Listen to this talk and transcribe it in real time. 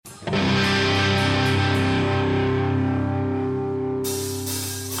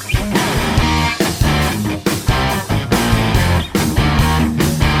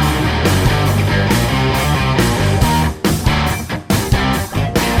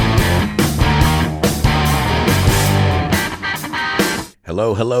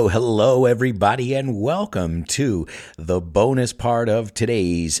Hello, hello, hello, everybody, and welcome to the bonus part of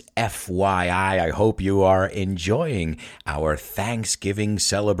today's FYI. I hope you are enjoying our Thanksgiving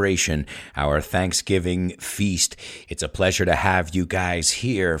celebration, our Thanksgiving feast. It's a pleasure to have you guys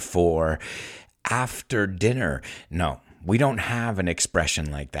here for after dinner. No, we don't have an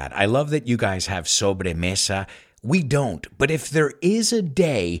expression like that. I love that you guys have sobremesa. We don't, but if there is a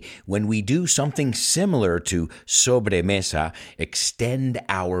day when we do something similar to sobremesa, extend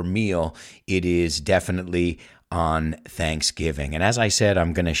our meal, it is definitely on Thanksgiving. And as I said,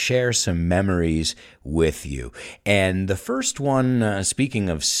 I'm going to share some memories with you. And the first one, speaking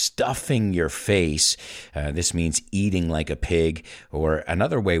of stuffing your face, this means eating like a pig, or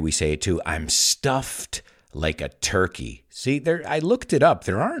another way we say it too, I'm stuffed like a turkey. See, I looked it up.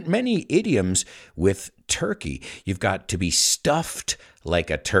 There aren't many idioms with turkey. You've got to be stuffed like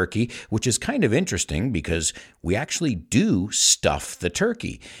a turkey, which is kind of interesting because we actually do stuff the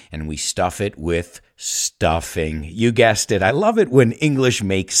turkey, and we stuff it with stuffing. You guessed it. I love it when English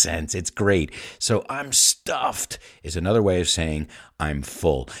makes sense. It's great. So I'm stuffed is another way of saying I'm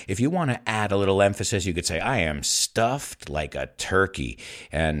full. If you want to add a little emphasis, you could say I am stuffed like a turkey.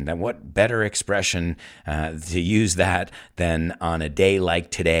 And what better expression to use that than on a day like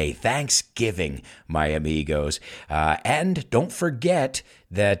today, Thanksgiving, my amigos. And don't forget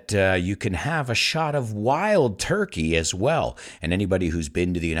that you can have a shot of wild turkey as well. And anybody who's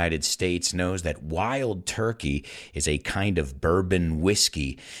been to the United States knows that wild turkey is a kind of bourbon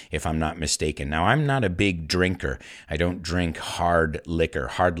whiskey, if I'm not mistaken. Now, I'm not a big drinker. I don't drink hard liquor.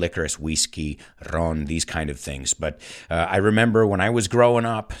 Hard liquor is whiskey, ron, these kind of things. But I remember when I was growing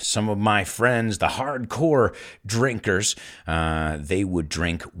up, some of my friends, the hardcore drinkers, they would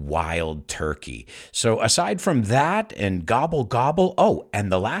drink wild turkey. So aside from that and gobble, gobble,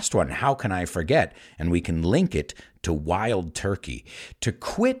 and the last one, how can I forget? And we can link it to wild turkey. To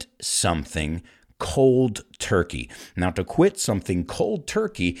quit something cold turkey. Now, to quit something cold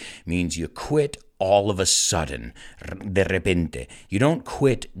turkey means you quit all of a sudden, de repente. You don't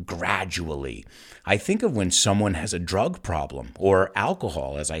quit gradually. I think of when someone has a drug problem or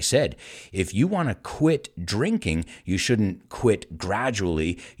alcohol, as I said. If you want to quit drinking, you shouldn't quit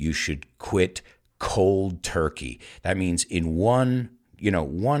gradually. You should quit cold turkey. That means in one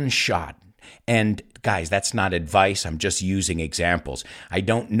shot. And guys, that's not advice. I'm just using examples. I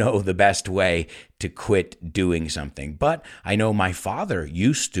don't know the best way to quit doing something, but I know my father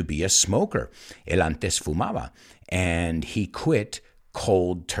used to be a smoker. Él antes fumaba, and he quit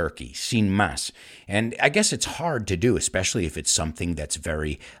cold turkey, sin más. And I guess it's hard to do, especially if it's something that's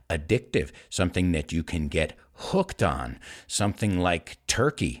very addictive, something that you can get hooked on, something like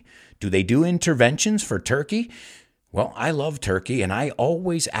turkey. Do they do interventions for turkey? Well, I love turkey, and I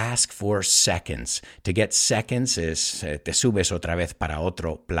always ask for seconds. To get seconds is te subes otra vez para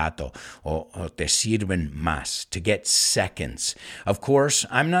otro plato, o te sirven más. To get seconds. Of course,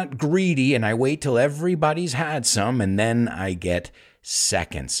 I'm not greedy, and I wait till everybody's had some, and then I get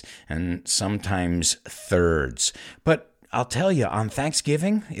seconds, and sometimes thirds. But I'll tell you, on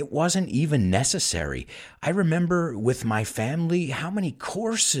Thanksgiving, it wasn't even necessary. I remember with my family how many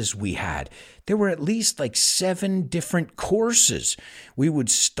courses we had. There were at least like 7 different courses. We would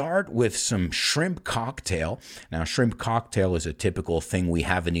start with some shrimp cocktail. Now, shrimp cocktail is a typical thing we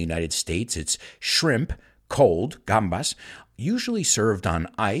have in the United States. It's shrimp, cold, gambas, usually served on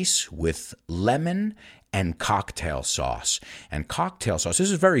ice with lemon and cocktail sauce. And cocktail sauce,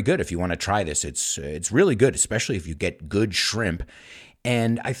 this is very good if you want to try this. It's really good, especially if you get good shrimp.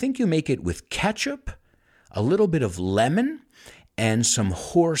 And I think you make it with ketchup, a little bit of lemon, and some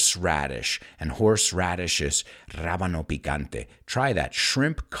horseradish. And horseradish is rábano picante. Try that,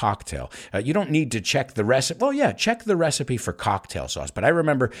 shrimp cocktail. You don't need to check the recipe. Well, yeah, check the recipe for cocktail sauce. But I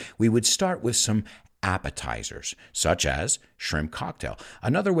remember we would start with some appetizers, such as shrimp cocktail.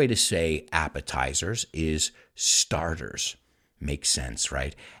 Another way to say appetizers is starters. Makes sense,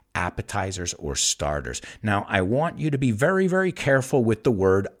 right? Appetizers or starters. Now, I want you to be very, very careful with the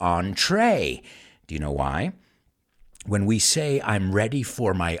word entree. Do you know why? When we say I'm ready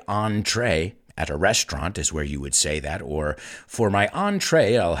for my entree, at a restaurant is where you would say that, or for my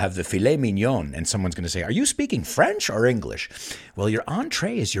entree, I'll have the filet mignon, and someone's going to say, are you speaking French or English? Well, your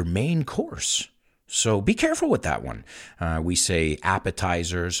entree is your main course. So be careful with that one. We say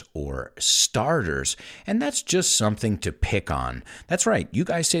appetizers or starters, and that's just something to pick on. That's right. You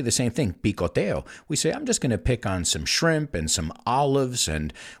guys say the same thing, picoteo. We say, I'm just going to pick on some shrimp and some olives.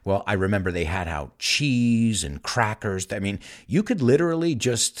 And, well, I remember they had out cheese and crackers. I mean, you could literally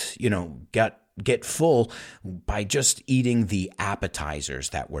just, get get full by just eating the appetizers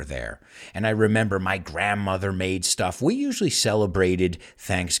that were there. And I remember my grandmother made stuff. We usually celebrated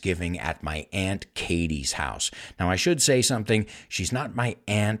Thanksgiving at my Aunt Katie's house. Now, I should say something. She's not my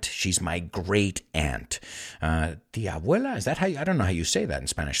aunt. She's my great aunt. Tia abuela, is that how I don't know how you say that in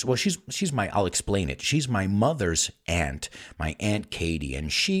Spanish. Well, I'll explain it. She's my mother's aunt, my Aunt Katie.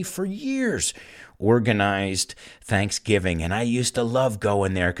 And she, for years, organized Thanksgiving, and I used to love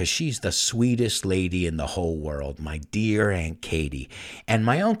going there because she's the sweetest lady in the whole world, my dear Aunt Katie. And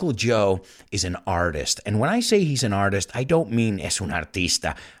my Uncle Joe is an artist, and when I say he's an artist, I don't mean es un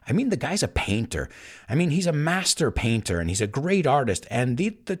artista. I mean the guy's a painter. I mean he's a master painter, and he's a great artist, and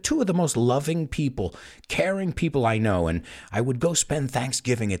the two of the most loving people, caring people I know, and I would go spend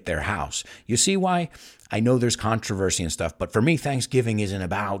Thanksgiving at their house. You see why? I know there's controversy and stuff, but for me, Thanksgiving isn't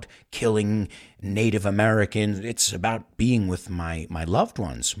about killing Native Americans. It's about being with my loved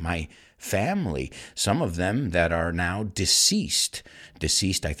ones, my family, some of them that are now deceased.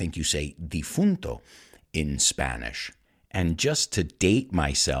 Deceased, I think you say difunto in Spanish. And just to date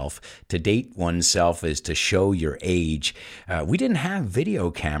myself, to date oneself is to show your age. We didn't have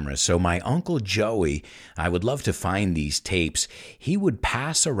video cameras, so my Uncle Joey, I would love to find these tapes, he would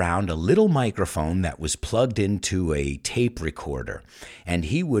pass around a little microphone that was plugged into a tape recorder, and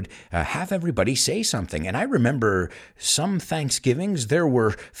he would have everybody say something. And I remember some Thanksgivings, there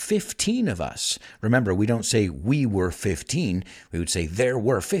were 15 of us. Remember, we don't say we were 15. We would say there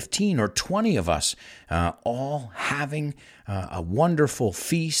were 15 or 20 of us, all having a wonderful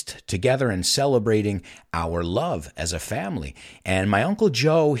feast together and celebrating our love as a family. And my Uncle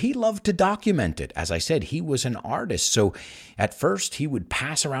Joe, he loved to document it. As I said, he was an artist. So at first he would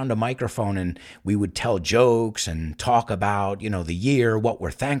pass around a microphone and we would tell jokes and talk about, the year, what we're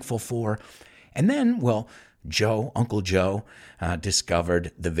thankful for. And then, Uncle Joe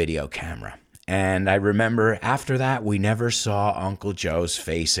discovered the video camera. And I remember after that, we never saw Uncle Joe's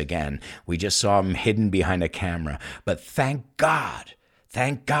face again. We just saw him hidden behind a camera. But thank God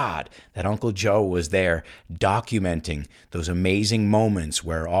that Uncle Joe was there documenting those amazing moments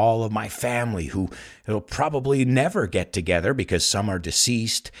where all of my family, who will probably never get together because some are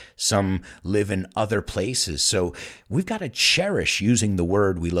deceased, some live in other places. So we've got to cherish, using the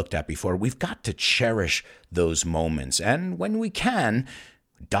word we looked at before, we've got to cherish those moments. And when we can,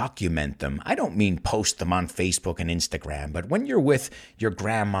 document them. I don't mean post them on Facebook and Instagram, but when you're with your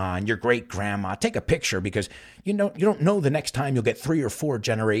grandma and your great grandma, take a picture, because you don't know the next time you'll get 3 or 4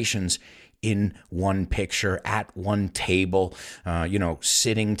 generations in one picture at one table,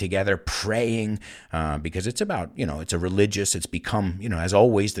 sitting together, praying, because it's about, it's become, as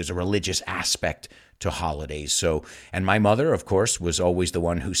always, there's a religious aspect to holidays. So, and my mother, of course, was always the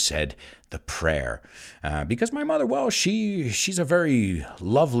one who said the prayer, because my mother, she's a very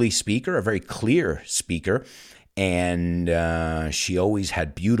lovely speaker, a very clear speaker, and she always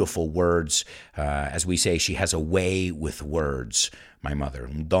had beautiful words. As we say, she has a way with words, my mother,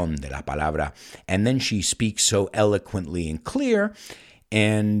 un don de la palabra, and then she speaks so eloquently and clear.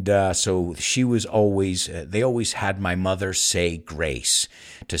 And so she was always, they always had my mother say grace.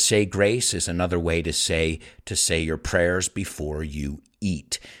 To say grace is another way to say your prayers before you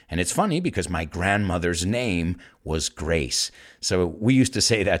eat. And it's funny because my grandmother's name was Grace. So we used to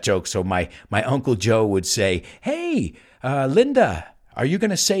say that joke. So my Uncle Joe would say, "Hey, Linda, are you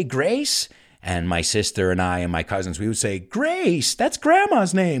going to say grace?" And my sister and I and my cousins, we would say, "Grace, that's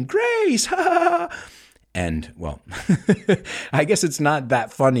Grandma's name, Grace." And, I guess it's not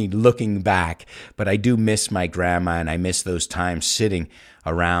that funny looking back, but I do miss my grandma, and I miss those times sitting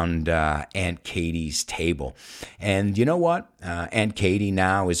around Aunt Katie's table. And you know what? Aunt Katie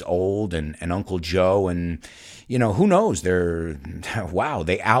now is old, and Uncle Joe, and, who knows?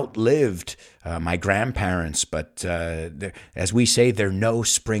 They outlived my grandparents, but as we say, they're no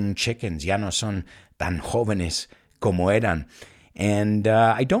spring chickens. Ya no son tan jóvenes como eran. And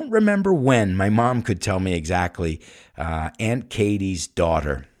I don't remember when. My mom could tell me exactly. Aunt Katie's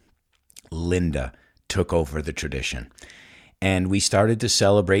daughter, Linda, took over the tradition. And we started to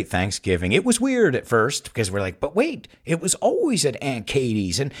celebrate Thanksgiving. It was weird at first because we're like, but wait, it was always at Aunt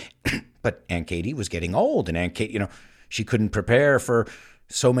Katie's. But Aunt Katie was getting old, and Aunt Katie, she couldn't prepare for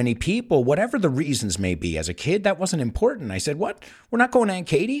so many people, whatever the reasons may be. As a kid, that wasn't important. I said, what? We're not going to Aunt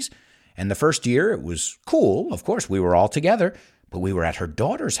Katie's? And the first year, it was cool. Of course, we were all together. But we were at her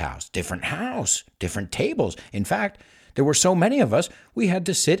daughter's house, different tables. In fact, there were so many of us, we had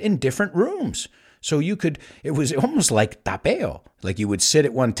to sit in different rooms. So it was almost like tapeo. Like you would sit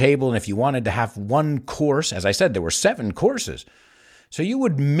at one table, and if you wanted to have one course, as I said, there were 7 courses. So you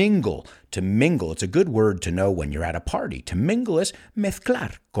would mingle. To mingle, it's a good word to know when you're at a party. To mingle is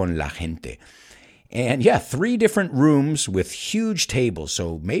mezclar con la gente. And yeah, 3 different rooms with huge tables.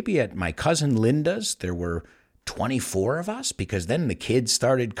 So maybe at my cousin Linda's, there were 24 of us, because then the kids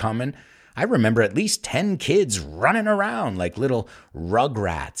started coming. I remember at least 10 kids running around like little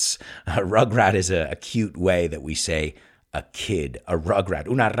rugrats. A rugrat is a cute way that we say a kid, a rugrat,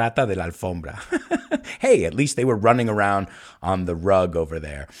 una rata de la alfombra. Hey, at least they were running around on the rug over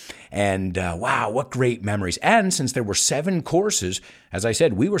there. And wow, what great memories. And since there were 7 courses, as I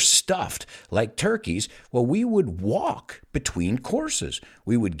said, we were stuffed like turkeys. Well, we would walk between courses.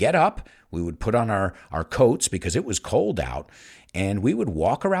 We would get up, we would put on our coats because it was cold out, and we would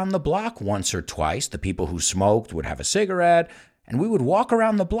walk around the block once or twice. The people who smoked would have a cigarette, and we would walk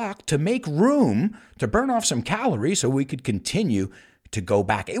around the block to make room to burn off some calories so we could continue to go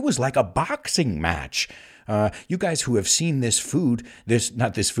back. It was like a boxing match. You guys who have seen this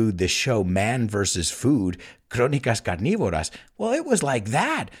show, Man vs. Food, Crónicas Carnívoras, well, it was like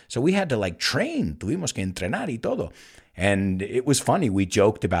that. So we had to train. Tuvimos que entrenar y todo. And it was funny. We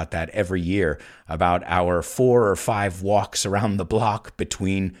joked about that every year, about our 4 or 5 walks around the block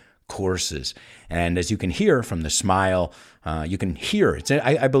between courses. And as you can hear from the smile, you can hear it.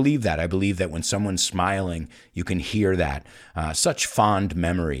 I believe that. I believe that when someone's smiling, you can hear that. Such fond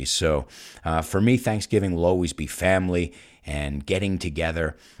memories. So for me, Thanksgiving will always be family and getting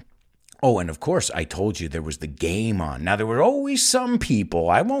together. Oh, and of course, I told you there was the game on. Now, there were always some people,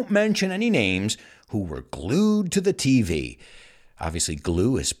 I won't mention any names, who were glued to the TV. Obviously,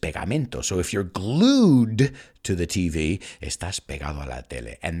 glue is pegamento. So if you're glued to the TV, estás pegado a la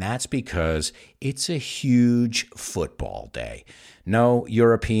tele. And that's because it's a huge football day. No,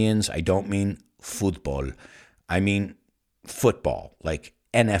 Europeans, I don't mean football. I mean football, like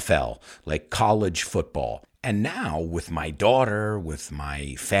NFL, like college football. And now with my daughter, with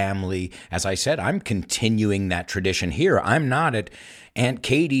my family, as I said, I'm continuing that tradition here. I'm not at Aunt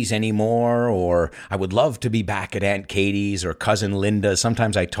Katie's anymore, or I would love to be back at Aunt Katie's or Cousin Linda's.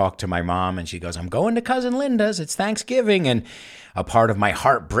 Sometimes I talk to my mom and she goes, I'm going to Cousin Linda's. It's Thanksgiving. And a part of my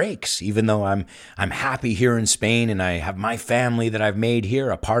heart breaks, even though I'm happy here in Spain and I have my family that I've made here.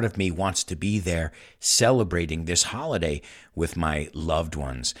 A part of me wants to be there celebrating this holiday with my loved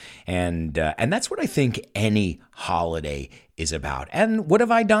ones. And that's what I think any holiday is about. And what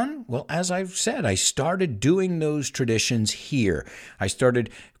have I done? Well, as I've said, I started doing those traditions here. I started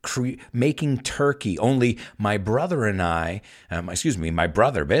making turkey. Only my brother and I, my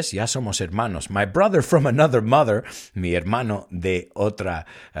brother, ¿ves? Ya somos hermanos. My brother from another mother, mi hermano de otra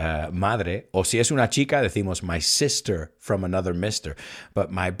madre, o si es una chica, decimos my sister from another mister.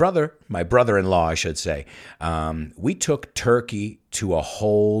 But my brother-in-law, I should say, we took turkey to a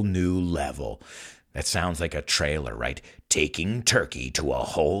whole new level. That sounds like a trailer, right? Taking turkey to a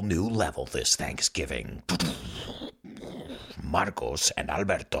whole new level this Thanksgiving. Marcos and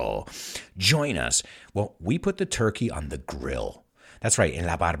Alberto, join us. Well, we put the turkey on the grill. That's right, in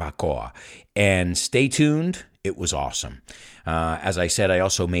la barbacoa. And stay tuned. It was awesome. As I said, I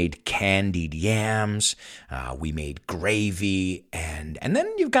also made candied yams. We made gravy. And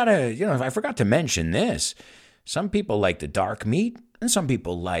then you've got to, I forgot to mention this. Some people like the dark meat, and some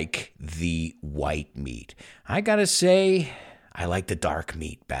people like the white meat. I got to say, I like the dark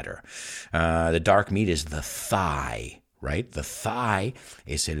meat better. The dark meat is the thigh, right? The thigh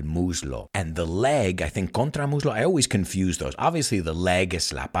is el muslo. And the leg, I think contramuslo, I always confuse those. Obviously, the leg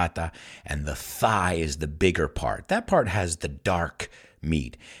is la pata, and the thigh is the bigger part. That part has the dark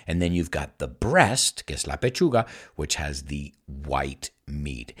meat. And then you've got the breast, que es la pechuga, which has the white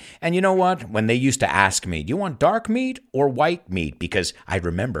meat. And you know what? When they used to ask me, do you want dark meat or white meat? Because I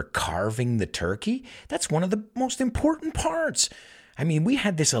remember carving the turkey. That's one of the most important parts. I mean, we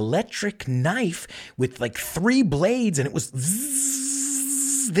had this electric knife with 3 blades, and it was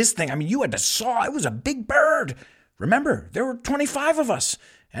zzz, this thing. I mean, you had to saw. It was a big bird. Remember, there were 25 of us,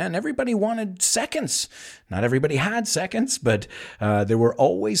 and everybody wanted seconds. Not everybody had seconds, but there were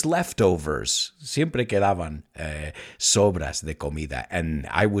always leftovers. Siempre quedaban sobras de comida, and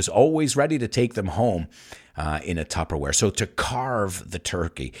I was always ready to take them home in a Tupperware. So to carve the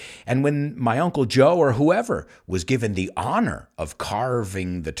turkey. And when my Uncle Joe or whoever was given the honor of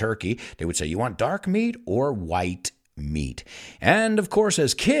carving the turkey, they would say, you want dark meat or white meat? And of course,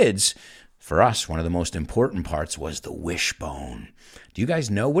 as kids, for us, one of the most important parts was the wishbone. Do you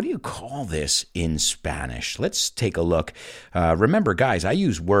guys know? What do you call this in Spanish? Let's take a look. Remember, guys, I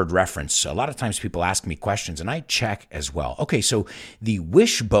use word reference. A lot of times people ask me questions, and I check as well. Okay, so the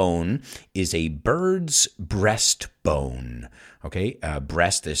wishbone is a bird's breastbone. Okay,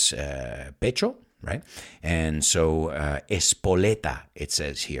 breast is pecho. right? And so espoleta, it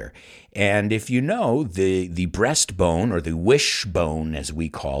says here. And if you know the breastbone, or the wishbone as we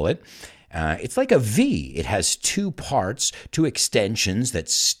call it, it's like a V. It has two parts, two extensions that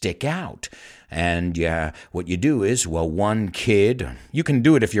stick out. And what you do is, well, one kid, you can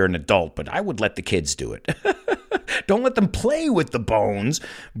do it if you're an adult, but I would let the kids do it. Don't let them play with the bones,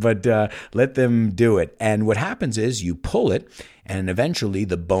 but let them do it. And what happens is you pull it, and eventually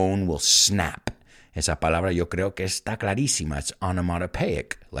the bone will snap. Esa palabra yo creo que está clarísima. It's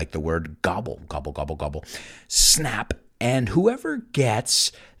onomatopoeic, like the word gobble, gobble, gobble, gobble. Snap. And whoever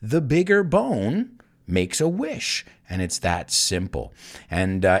gets the bigger bone makes a wish. And it's that simple.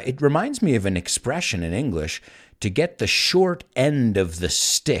 And it reminds me of an expression in English, to get the short end of the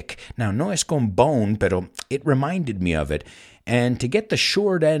stick. Now, no es con bone, pero it reminded me of it. And to get the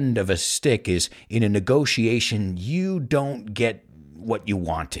short end of a stick is, in a negotiation, you don't get what you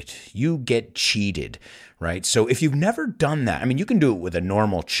wanted. You get cheated, right? So if you've never done that, I mean, you can do it with a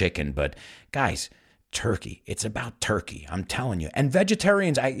normal chicken, but guys, turkey. It's about turkey. I'm telling you. And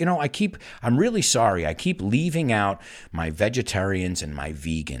vegetarians, I'm really sorry. I keep leaving out my vegetarians and my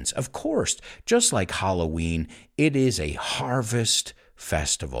vegans. Of course, just like Halloween, it is a harvest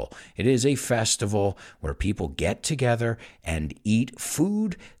festival. It is a festival where people get together and eat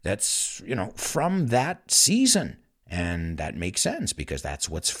food that's, from that season. And that makes sense because that's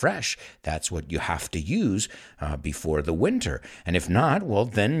what's fresh. That's what you have to use before the winter. And if not, well,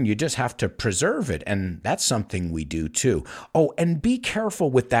 then you just have to preserve it. And that's something we do too. Oh, and be careful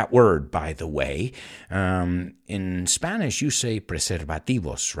with that word, by the way. In Spanish, you say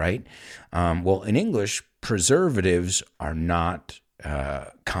preservativos, right? Well, in English, preservatives are not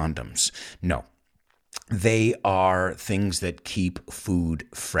condoms. No. They are things that keep food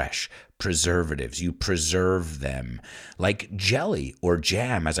fresh. Preservatives. You preserve them. Like jelly or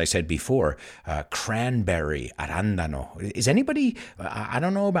jam, as I said before, cranberry, arándano. Is anybody, I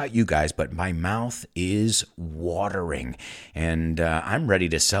don't know about you guys, but my mouth is watering. And I'm ready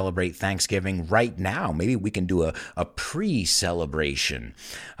to celebrate Thanksgiving right now. Maybe we can do a pre-celebration.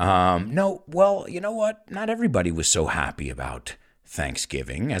 No, well, you know what? Not everybody was so happy about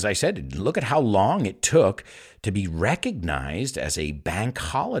Thanksgiving. As I said, look at how long it took to be recognized as a bank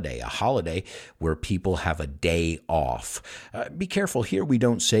holiday, a holiday where people have a day off. Be careful here, we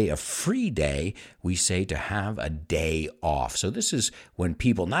don't say a free day, we say to have a day off. So this is when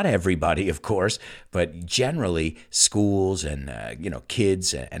people, not everybody of course, but generally schools and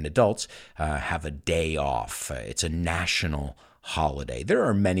kids and adults have a day off. It's a national holiday. There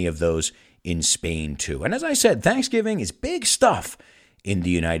are many of those in Spain too. And as I said, Thanksgiving is big stuff in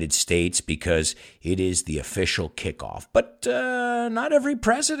the United States because it is the official kickoff. But not every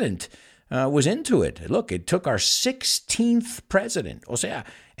president was into it. Look, it took our 16th president,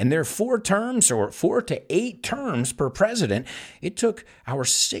 and there are 4 terms or 4 to 8 terms per president. It took our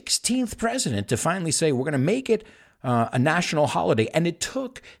 16th president to finally say, we're going to make it a national holiday. And it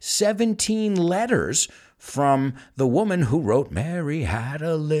took 17 letters from the woman who wrote, Mary Had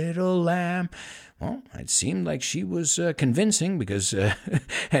a Little Lamb. Well, it seemed like she was convincing because,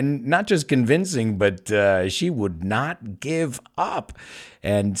 and not just convincing, but she would not give up.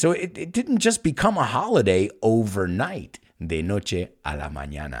 And so it didn't just become a holiday overnight. De noche a la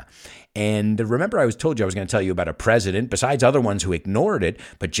mañana. And remember, I told you I was going to tell you about a president, besides other ones who ignored it.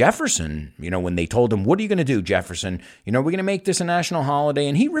 But Jefferson, when they told him, what are you going to do, Jefferson? We're going to make this a national holiday.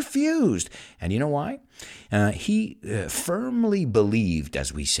 And he refused. And you know why? He firmly believed,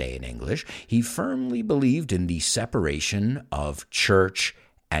 as we say in English, he firmly believed in the separation of church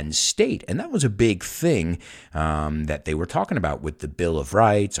and state. And that was a big thing that they were talking about with the Bill of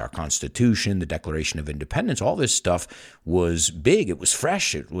Rights, our Constitution, the Declaration of Independence. All this stuff was big. It was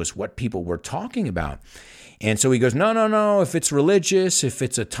fresh. It was what people were talking about. And so he goes, no, if it's religious, if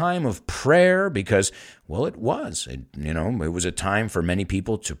it's a time of prayer, because, well, it was. It was a time for many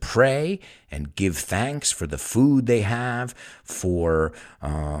people to pray and give thanks for the food they have, for,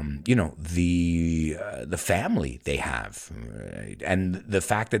 the family they have, and the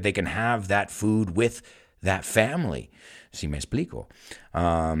fact that they can have that food with that family. Si me explico.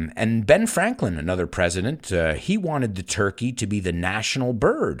 And Ben Franklin, another president, he wanted the turkey to be the national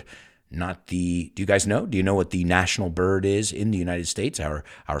bird. Do you guys know? Do you know what the national bird is in the United States?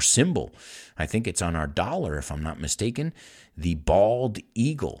 Our symbol. I think it's on our dollar, if I'm not mistaken. The bald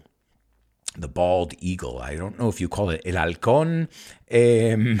eagle. the bald eagle. I don't know if you call it el halcón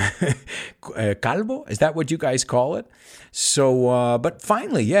calvo. Is that what you guys call it? So, but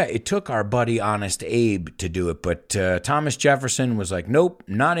finally, yeah, it took our buddy Honest Abe to do it. But Thomas Jefferson was like, nope,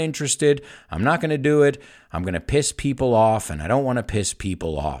 not interested. I'm not going to do it. I'm going to piss people off, and I don't want to piss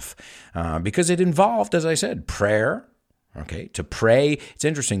people off because it involved, as I said, prayer. Okay, to pray. It's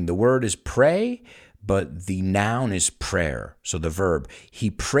interesting. The word is pray, but the noun is prayer. So the verb, he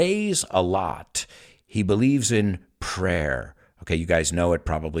prays a lot. He believes in prayer. Okay, you guys know it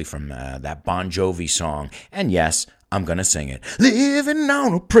probably from that Bon Jovi song. And yes, I'm going to sing it. Living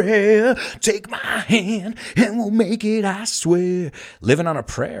on a prayer, take my hand and we'll make it, I swear. Living on a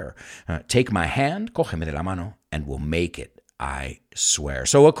prayer. Take my hand, cógeme de la mano, and we'll make it, I swear.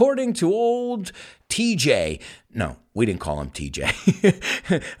 So according to old TJ, no, we didn't call him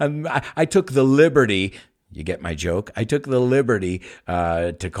TJ. I took the liberty, you get my joke? I took the liberty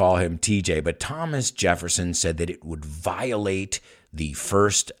to call him TJ, but Thomas Jefferson said that it would violate the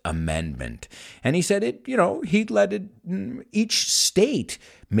First Amendment. And he said he'd let each state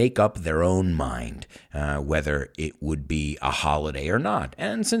make up their own mind whether it would be a holiday or not.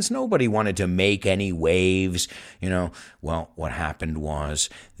 And since nobody wanted to make any waves, well, what happened was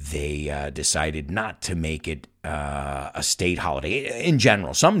they decided not to make it a state holiday in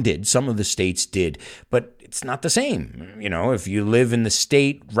general. Some did, some of the states did, but it's not the same. If you live in the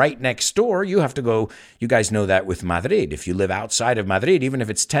state right next door, you have to go, you guys know that with Madrid. If you live outside of Madrid, even if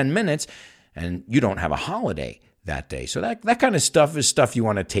it's 10 minutes, and you don't have a holiday that day. So that kind of stuff is stuff you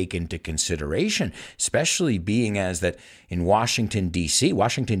want to take into consideration, especially being as that in Washington, D.C.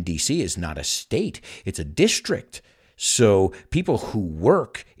 Washington, D.C. is not a state, it's a district. So people who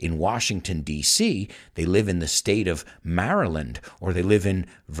work in Washington, D.C., they live in the state of Maryland or they live in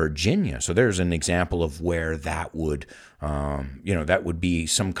Virginia. So there's an example of where that would, that would be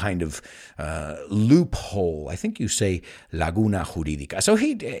some kind of loophole. I think you say laguna jurídica. So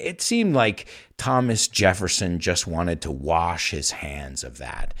it seemed like Thomas Jefferson just wanted to wash his hands of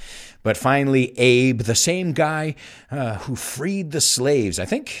that. But finally, Abe, the same guy who freed the slaves, I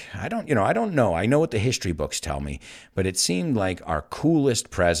don't know. I know what the history books tell me, but it seemed like our coolest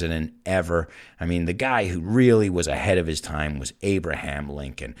president ever. I mean, the guy who really was ahead of his time was Abraham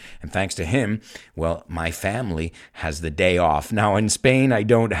Lincoln. And thanks to him, well, my family has the day off. Now, in Spain, I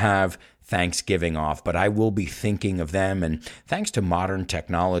don't have Thanksgiving off, but I will be thinking of them, and thanks to modern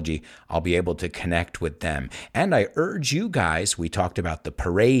technology, I'll be able to connect with them. And I urge you guys, we talked about the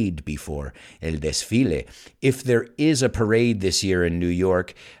parade before, el desfile. If there is a parade this year in New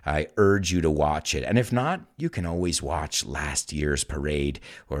York, I urge you to watch it. And if not, you can always watch last year's parade,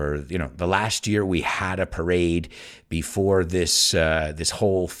 or the last year we had a parade before this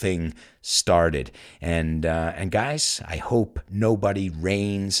whole thing started. And guys, I hope nobody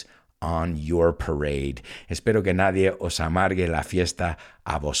rains on your parade. Espero que nadie os amargue la fiesta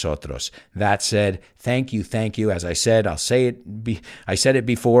a vosotros. That said, thank you. As I said, I said it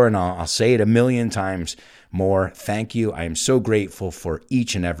before and I'll say it a million times more. Thank you. I am so grateful for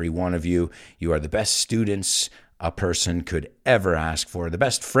each and every one of you. You are the best students a person could ever ask for, the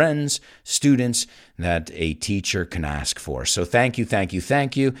best friends, students that a teacher can ask for. So thank you,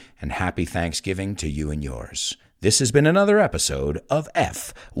 and happy Thanksgiving to you and yours. This has been another episode of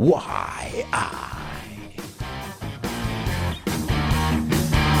FYI.